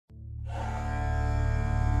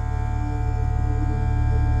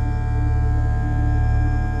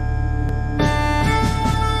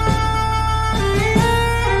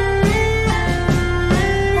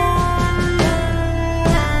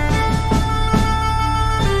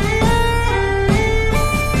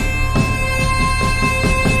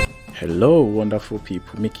Hello wonderful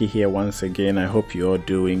people, Mickey here once again. I hope you're all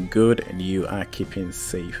doing good and you are keeping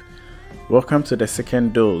safe. Welcome to the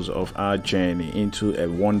second dose of our journey into a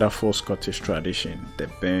wonderful Scottish tradition, the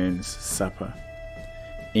Burns Supper.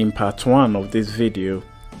 In part 1 of this video,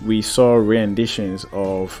 we saw renditions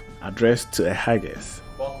of Address to a Haggis.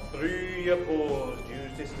 But through your pores,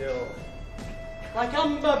 use this still like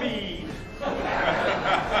amber bead.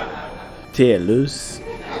 Tear Loose,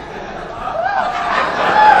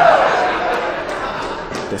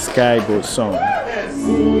 the Skyboat Song,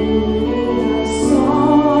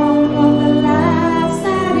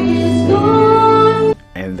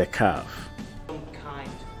 and the Calf. Some kind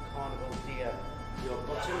carnival deer, your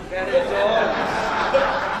bottom better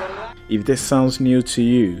dogs. If this sounds new to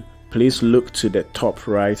you, please look to the top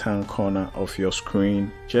right hand corner of your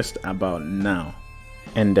screen just about now,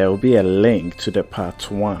 and there will be a link to the part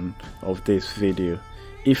 1 of this video.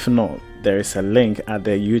 If not, there is a link at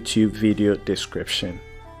the YouTube video description.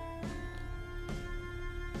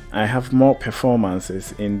 I have more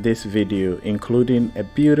performances in this video, including a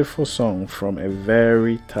beautiful song from a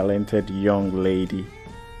very talented young lady.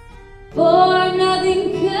 For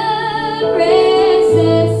nothing can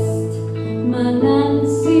resist my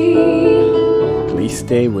Nancy. Please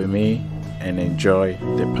stay with me and enjoy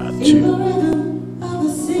the part 2. Feel the rhythm of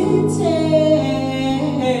the city.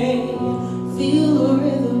 Feel the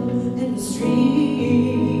rhythm in the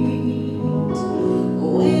street.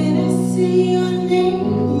 When I see your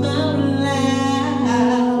name out loud,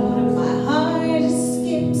 my heart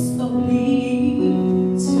skips a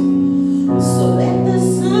beat. So let the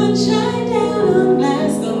sun shine down on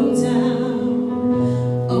Glasgow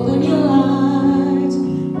town. Open your heart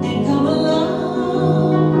and come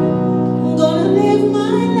along. I'm gonna live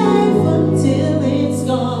my life until it's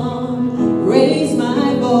gone. Raise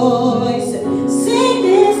my voice and sing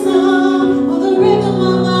this song. Oh, the rhythm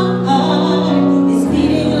of my heart is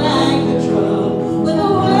beating like a drum. With the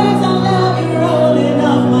words I love you rolling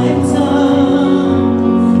off my tongue.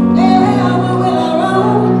 Where will I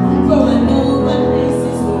roam? For I know my place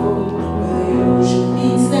is home. Where the ocean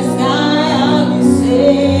meets the sky, I'll be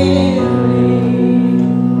sailing.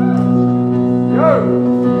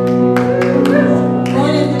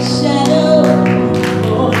 Born in the shadow,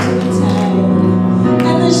 born to the tide,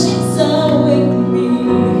 and the ships are waiting me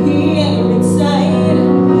here inside.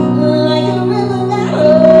 Like a river that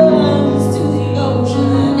runs to the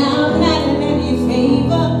ocean, I'm not in any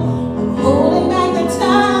favor. I'm holding back the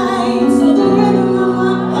tide, so the rhythm of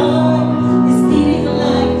my heart is beating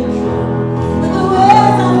like a drum. With the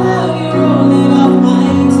words I love you rolling off my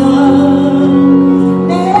tongue.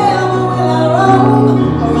 Never will I roam,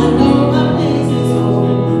 for I know my place is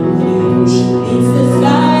home. When the ocean meets the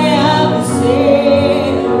sky, I'll be sailing.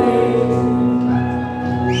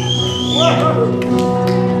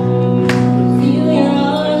 Feel your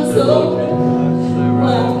arms open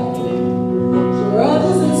wide.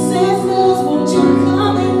 Brothers and sisters, won't you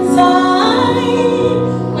come inside?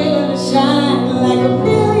 We're gonna shine like a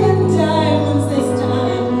billion diamonds this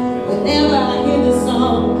time. Whenever I hear the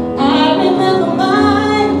song, I remember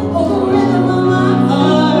mine. Oh, the rhythm of my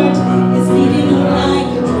heart is beating like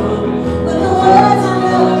a drum. With the words I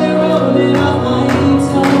love you rolling off my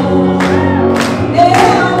tongue.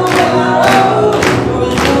 Never will I roam, for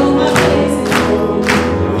I know my place is home.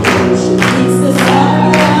 The ocean meets the sky,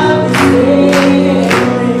 I'll be sailing.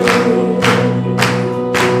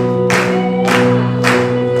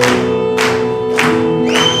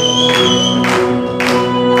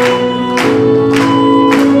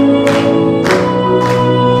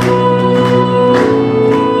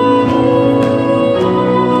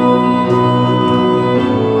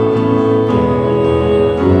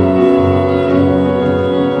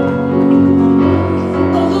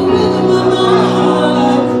 Oh, the rhythm of my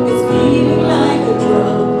heart is beating like a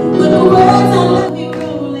drum. With the words I love you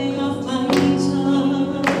rolling off my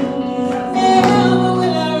tongue. Never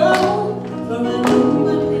will I roam, for I know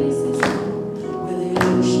my place is home. Where the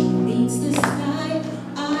ocean meets the sky,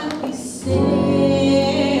 I'll be sailing.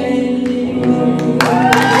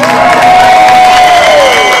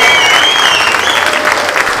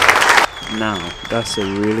 Now, that's a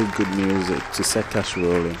really good music to set us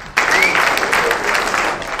rolling.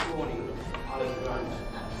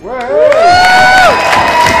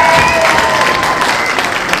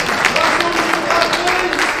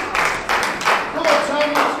 Come on, Tom,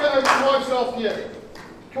 let's get over twice off you.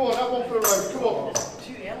 Come on, have one for the road. Come on.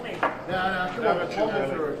 Too early. No, come on, have one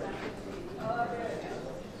for the road.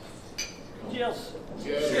 Cheers.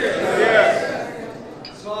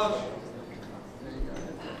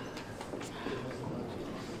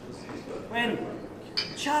 When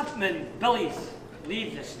Chapman, Belize,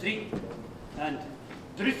 leave the street, and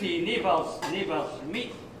drouthy neighbours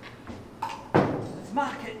meet. As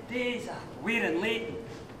market days are wearing late,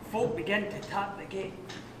 folk begin to tap the gate.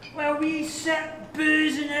 Well, we sit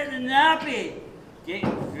boozing at the nappy, getting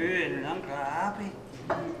food and uncle happy.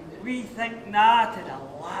 We think na to the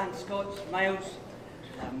land Scots miles,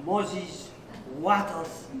 the mozzies,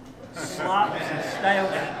 watters, slaps and styles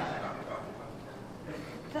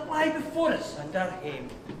that lie before us under hame,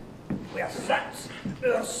 where sits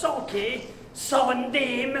our sulky, sullen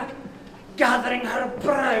dame, gathering her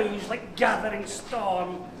brows like gathering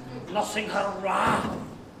storm, nursing her wrath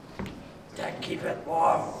to keep it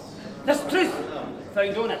warm. This truth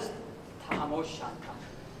found honest Tam O'Shanta,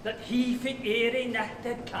 that he fit airy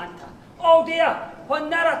knitted canter, oh dear, when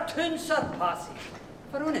there are tune surpassing,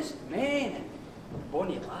 for honest men and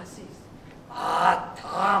bonny lassies. Ah,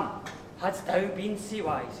 Tam, hadst thou been so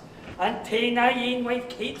wise, and ta'en thy ain wife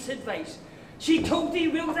Kate's advice, she told thee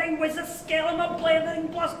well I was a skellum of blethering,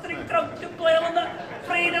 blustering, drunk to blail on the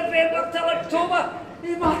frae November till October.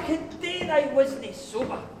 The market day I wasna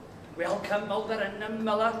sober. Welcome, Mulder and the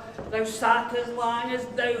Miller, thou sat as long as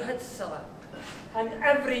thou hadst siller. And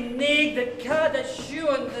every naig that cad a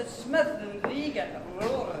shoon, the smith and thee get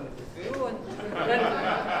roaring foon.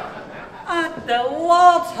 At the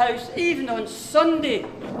Lord's house, even on Sunday,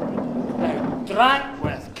 thou drank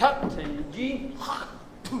with Captain Jean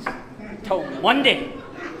till Monday.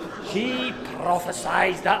 She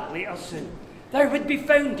prophesied that later soon thou would be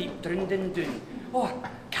found deep drowned in doon, or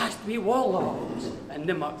cast wi' warlords in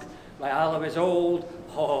the muck, while I was old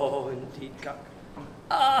haunted cuck.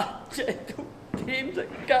 Ah, gentle dames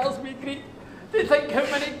that gals me greet, to think how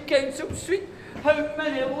many counsel sweet, how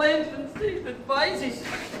many lengthened safe advises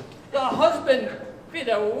the husband be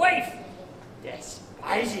the wife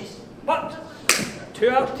despises. But to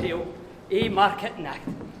our tale, a market night,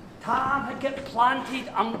 Tam had got planted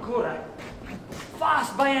unco right,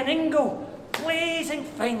 fast by an ingle, blazing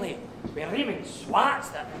finely, with reaming swats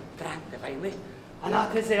that drank divinely, and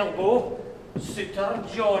at his elbow, suitor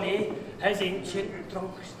Johnny, his ancient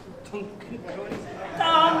drunks, drunken cronies.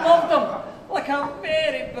 Tam loved him like a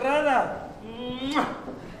very brother.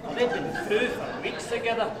 They'd been through for weeks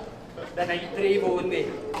together. The night drave on me,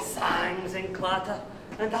 sangs and clatter,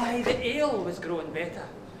 and aye, the ale was growing better.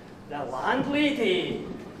 The landlady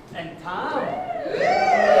and Tam.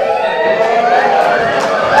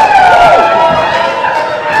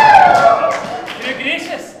 You're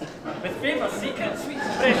gracious, with favour secret, sweet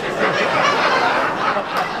and precious.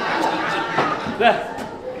 The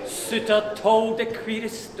suitor told the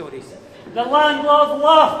queerest stories. The landlord's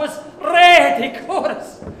laugh was ready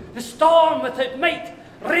chorus. The storm without might,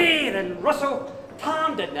 rain and rustle,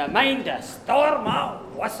 Tam didna mind a storm a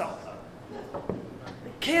whistle.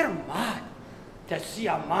 Care mad to see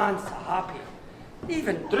a man so happy,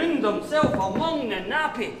 even drowned himself among the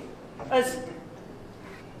nappy, as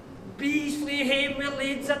bees flee hame with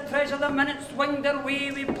lades of treasure, the minutes winged their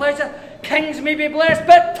way with pleasure. Kings may be blessed,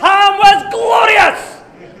 but Tam was glorious,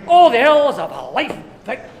 all the ills of a life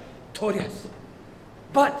victorious.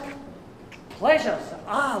 But pleasures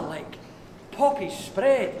are like poppies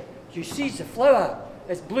spread, you seize the flower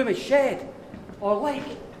as bloom is shed, or like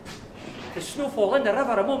the snowfall in the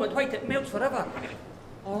river, a moment white it melts forever,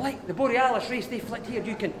 or like the borealis race they flit here,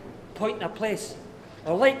 you can point in a place,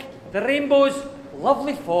 or like the rainbow's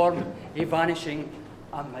lovely form, vanishing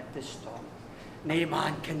amid the storm. Nae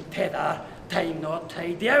man can tether time nor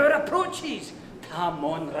tide, the hour approaches, Tam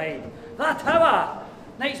on ride. That hour,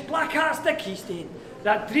 night's black heart's the keystone,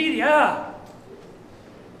 that dreary hour.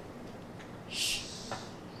 Shh. A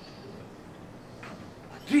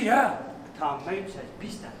dreary hour, Tam mounts his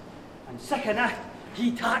beaster, and sick o' night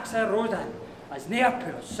he tacks a road in, as near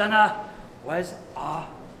poor sinner was a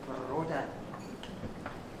road in.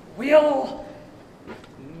 Well,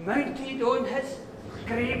 mounted on his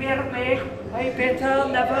grey mare meg, I better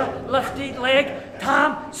never lifted leg,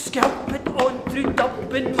 Tam scalped on through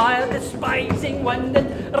Dublin mire, despising wind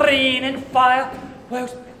and rain and fire,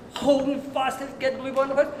 whilst holding fast his good blue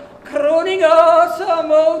bonnet, croning o'er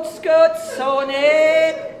some old Scots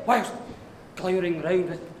sonnet, whilst glowering round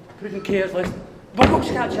with prudent cares lest buggles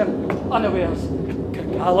catch him unawares.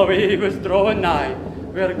 Galloway was drawing nigh,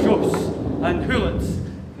 where ghosts and hoolets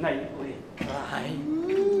nightly cry.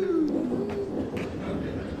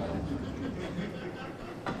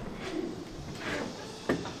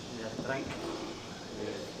 Drink.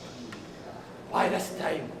 By this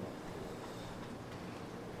time,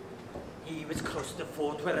 he was close to the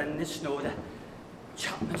ford where in the snow the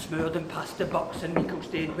chapman smoored and past the bucks and meikle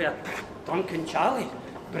stayed where drunken Charlie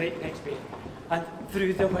breakneck sped, and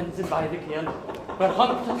through the winds and by the cairn where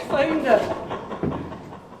hunters found her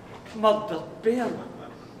murdered bairn.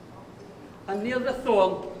 And near the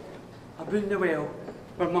thorn, aboon the well,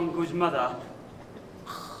 where Mungo's mother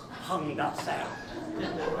hung herself.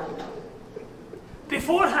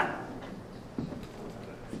 Before him,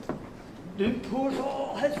 down pours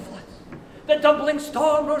all his floods. The doubling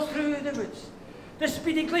storm roars through the woods. The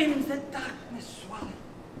speedy gleams, the darkness swelling.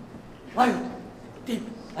 Loud, deep,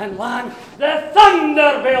 and long, the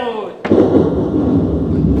thunder bellowed.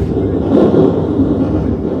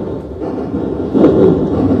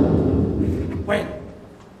 When,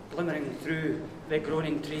 glimmering through the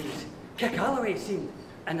groaning trees, Alloway seemed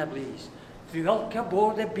in a blaze. Through ilka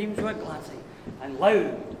bore the beams were glancing, and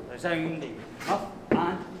loud resounding, muff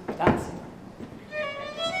and dancing.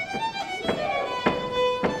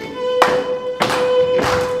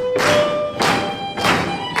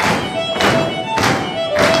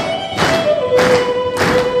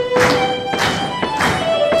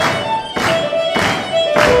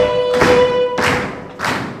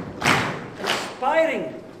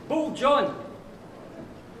 Bull John.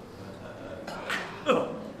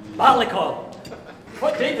 Barleycorn.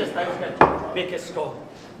 What day does thou make us scorn?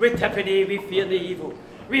 We Tiffany, we fear the evil.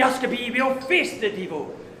 We Huskabee, we'll face the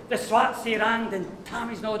devil. The Swatsy rand and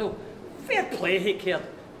Tammy's noddle. Fair play he cared,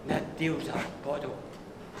 that deals our bottle.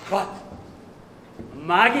 But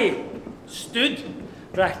Maggie stood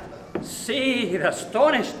right, sair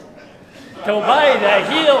astonished, till by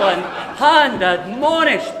the heel and hand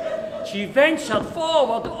admonished, she ventured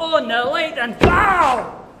forward on the light, and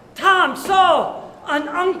wow! Tam saw an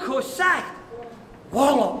unco sacked,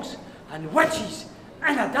 warlocks and witches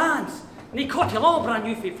in a dance. And he caught him all brand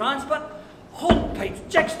new for France, but hornpipes,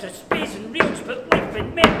 jigs to space and reels, but life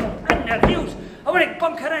and metal in their heels. A winning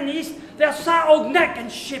bunker in the east, there sat old Nick in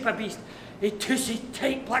shape of beast. He tussy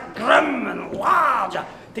tight, black, grim and large.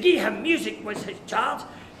 To give him music was his charge.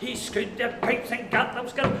 He screwed the pipes and got them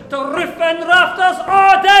skirt to roof and rafters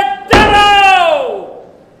of the Darrow!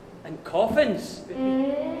 And coffins.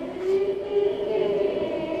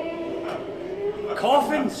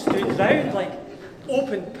 Coffins stood round like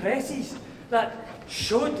open presses that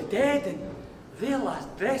showed the dead in their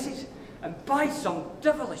last dresses, and by some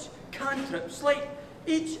devilish cantrip sleight,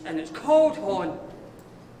 each in its cold horn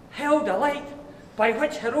held a light by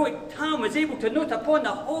which heroic Tam was able to note upon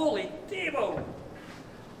the holy table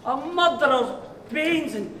a murderer's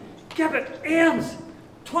banes and gibbet airns,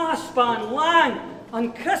 twa-span lang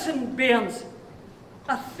and christened bairns,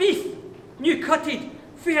 a thief new cutted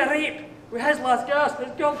fair rape with his last gasp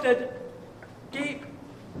his gilded gape,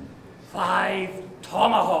 5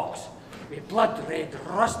 tomahawks with blood red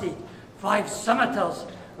rusted, 5 scimitars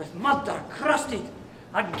with murder crusted,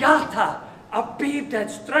 a garter a babe did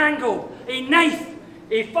strangle, a knife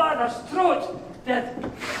a father's throat did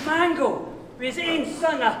mangle, with his ain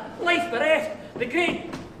son a life bereft, the grey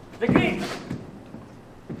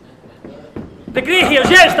hairs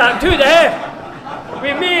yet stand to the hair,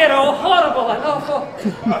 we mere all horrible and awful,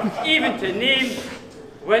 even to name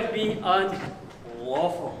would be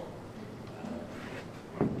unlawful.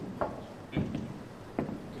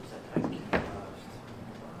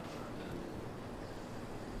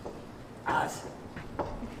 As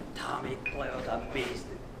Tommy glowered amazed,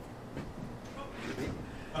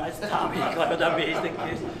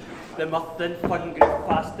 the mirth and fun grew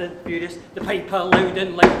fast and furious, the piper loud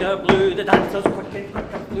and louder blew, the dancers quick and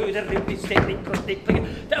quicker flew, the rimpies set they could they play,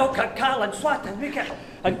 the ilka carl and swat and wicket,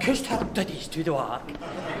 and kissed her duddies to the ark,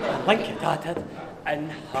 and linked at it in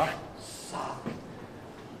her song.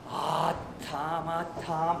 Ah, Tam,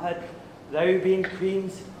 had thou been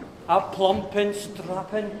queens, a plump and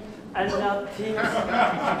strapping in their teens,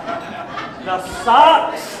 their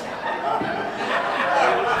sarks,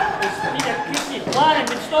 the speed of creasy planning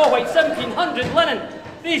with Snow White 1700 linen.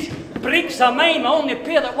 These breeks of mine, my only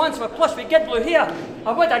pair that once were plush with gid blue hair,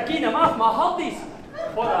 I would have gained them off my hardies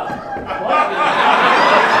for a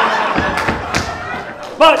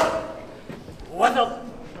but withered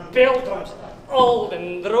beldrums, old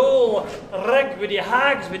and droll, rigged with the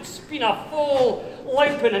hags with spin a foal,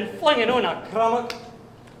 limping and flinging on a crummock.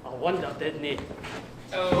 I wonder, didn't he?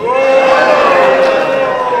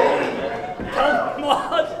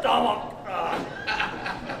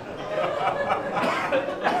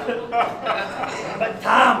 But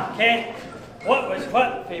Tam, Ken, what was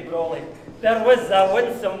what for Brawley? There was a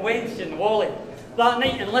winsome wench in Whalley, that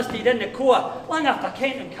night enlisted in the Corps, long after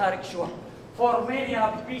Kent and Carrick shore. For many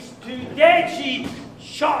a beast too dead she'd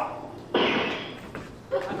shot. And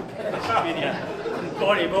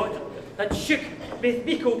Bonnie Bot that shook with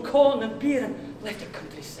meikle corn and beer and left the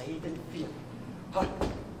countryside in fear. Her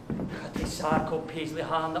cutty sark o' paisley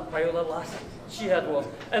hand that while the lass she had was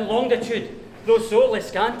in longitude, though sorely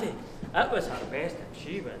scanty, It was her best and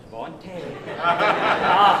she was wanted.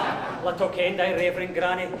 Ah, little kenned I, Reverend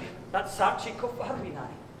Granny, that sack she cut for her wee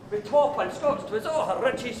nanny. With top and Scots, 'twas all her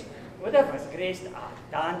riches, whatever was graced a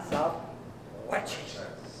dance of witches.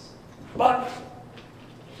 But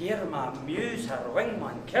here my muse, her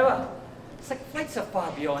wingman killer, sick flights are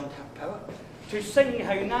far beyond her power, to sing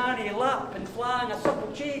how Nanny lap and flang a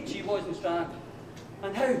supple jade she was in strand,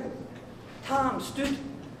 and how Tam stood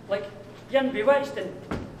like yin bewitched and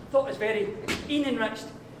thought us very een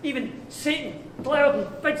enriched. Even Satan glowered and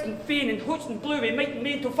fidged and fain and hoached and blew with might and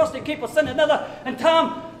main till first he came for sin another, and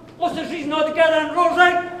Tam lost his reason altogether and roars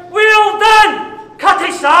out, "Well done,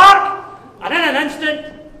 cutty sark!" And in an instant,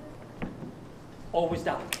 all was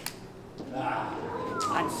dark.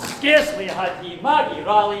 And scarcely had he Maggie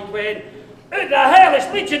rallied when out the hellish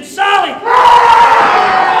legion sallied.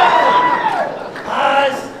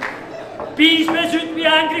 As bees whiz out with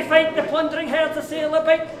angry fight, the plundering herds assail a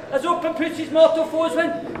bite, as open puts his mortal foes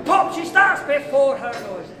when pop she starts before her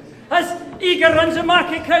nose. As eager runs the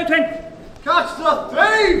market crowd when Catch the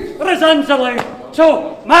thief! resounds aloud.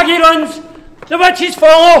 So Maggie runs, the witches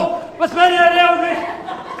follow, with many a revelry,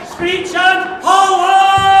 screech and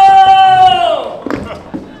hollow!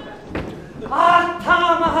 Ah,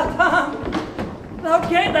 Tam, thou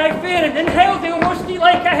get thy faring, in hell they'll roast thee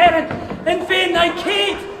like a herring, in vain thy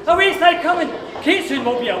Kate awaits thy coming. Kate soon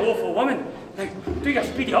will be a woeful woman. Now, do your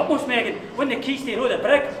speedy utmost, Megan, when the keys they row the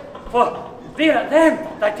brig, for there at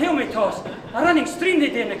them thy tail may toss, a running stream they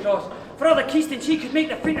dare cross. For all the Keyston she could make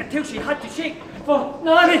the faint until she had to shake. For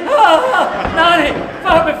Nanny, Nanny,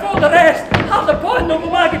 far before the rest, half the pond over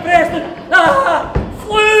Maggie breast, and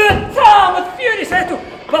flew and Tam with fury settle,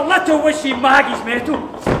 but little was she Maggie's metal.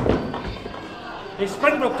 He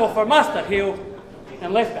springbroke off her master heel,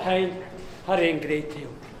 and left behind her own grey tail.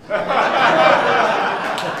 The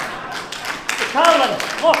Carlin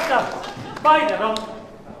locked her by the rump,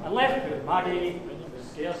 and left poor Maggie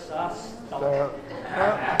scarce a stump.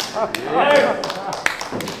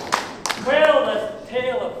 Well, this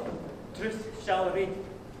tale of truth shall read.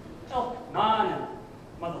 Elk man and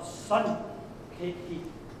mother's son take heed.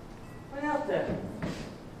 Well, then,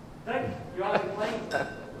 drink, you are inclined.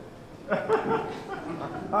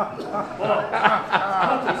 What?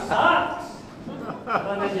 Cutty sacks?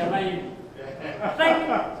 Run in your mind. Think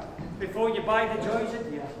before you buy the joys of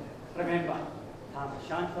dear. Remember, Tam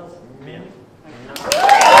O'Shanter's male.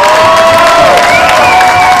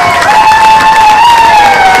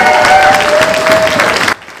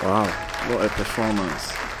 Wow, what a performance.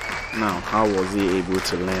 Now, how was he able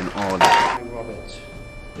to learn all that? Robert,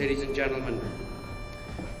 ladies and gentlemen,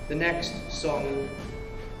 the next song,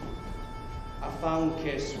 A Found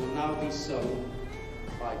Kiss, will now be sung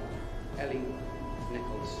by Ellie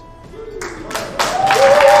Nichols.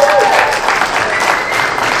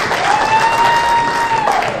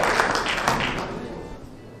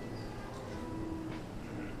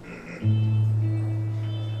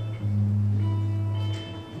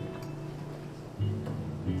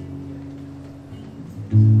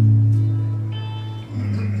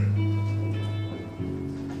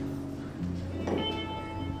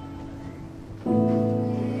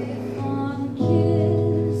 On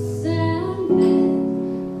kiss and then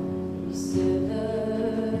you said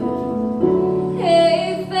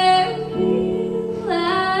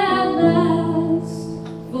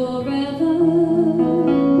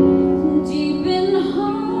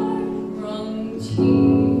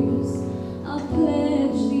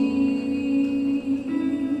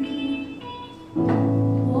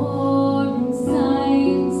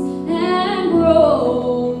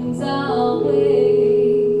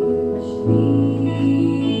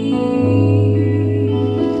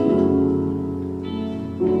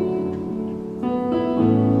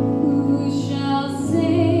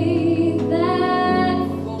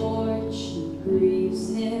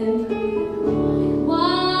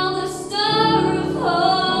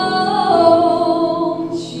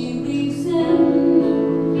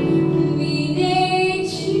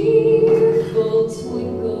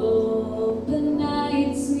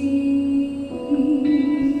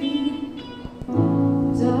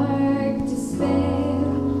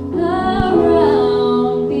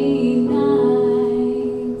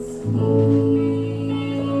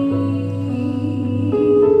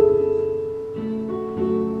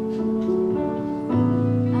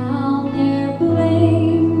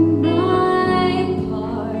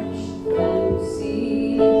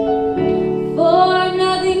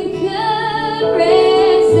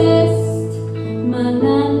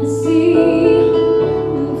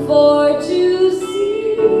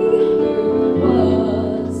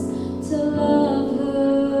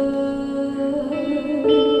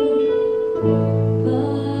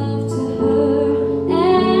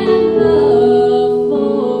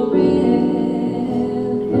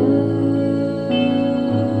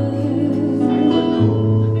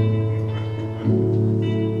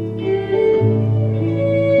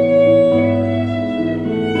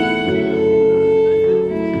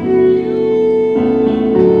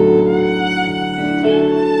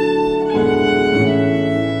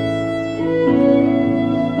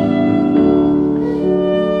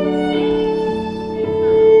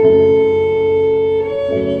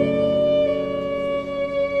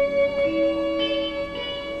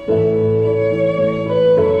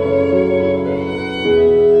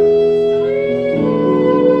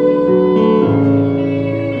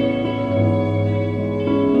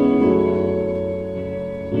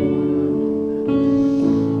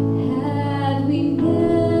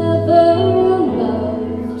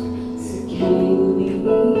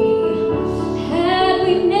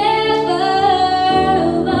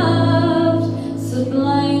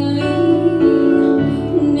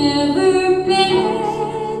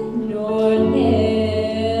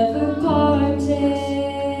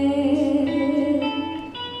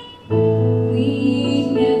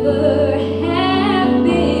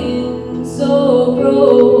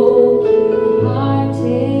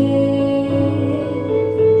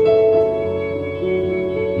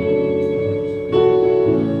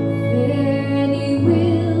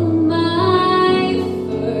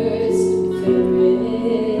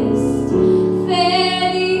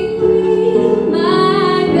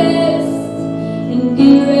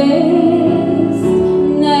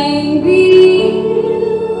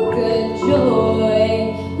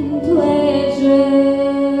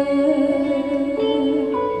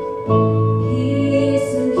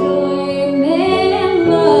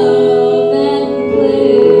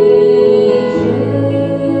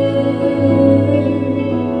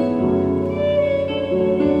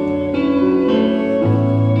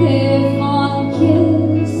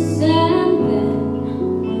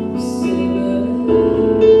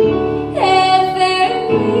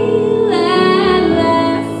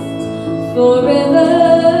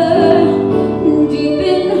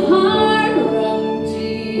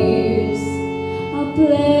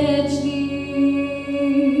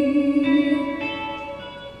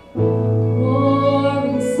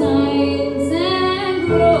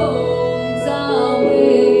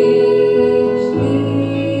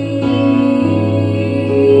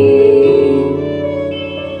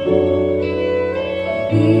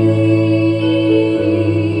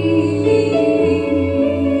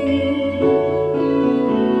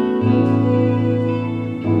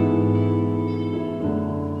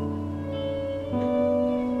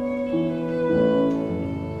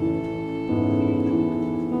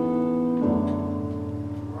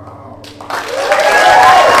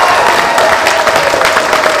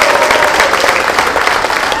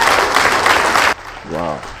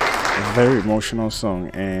Very emotional song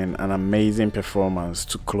and an amazing performance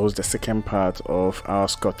to close the second part of our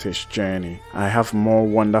Scottish journey. I have more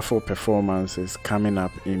wonderful performances coming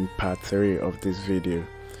up in part 3 of this video.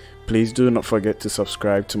 Please do not forget to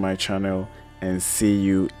subscribe to my channel and see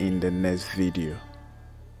you in the next video.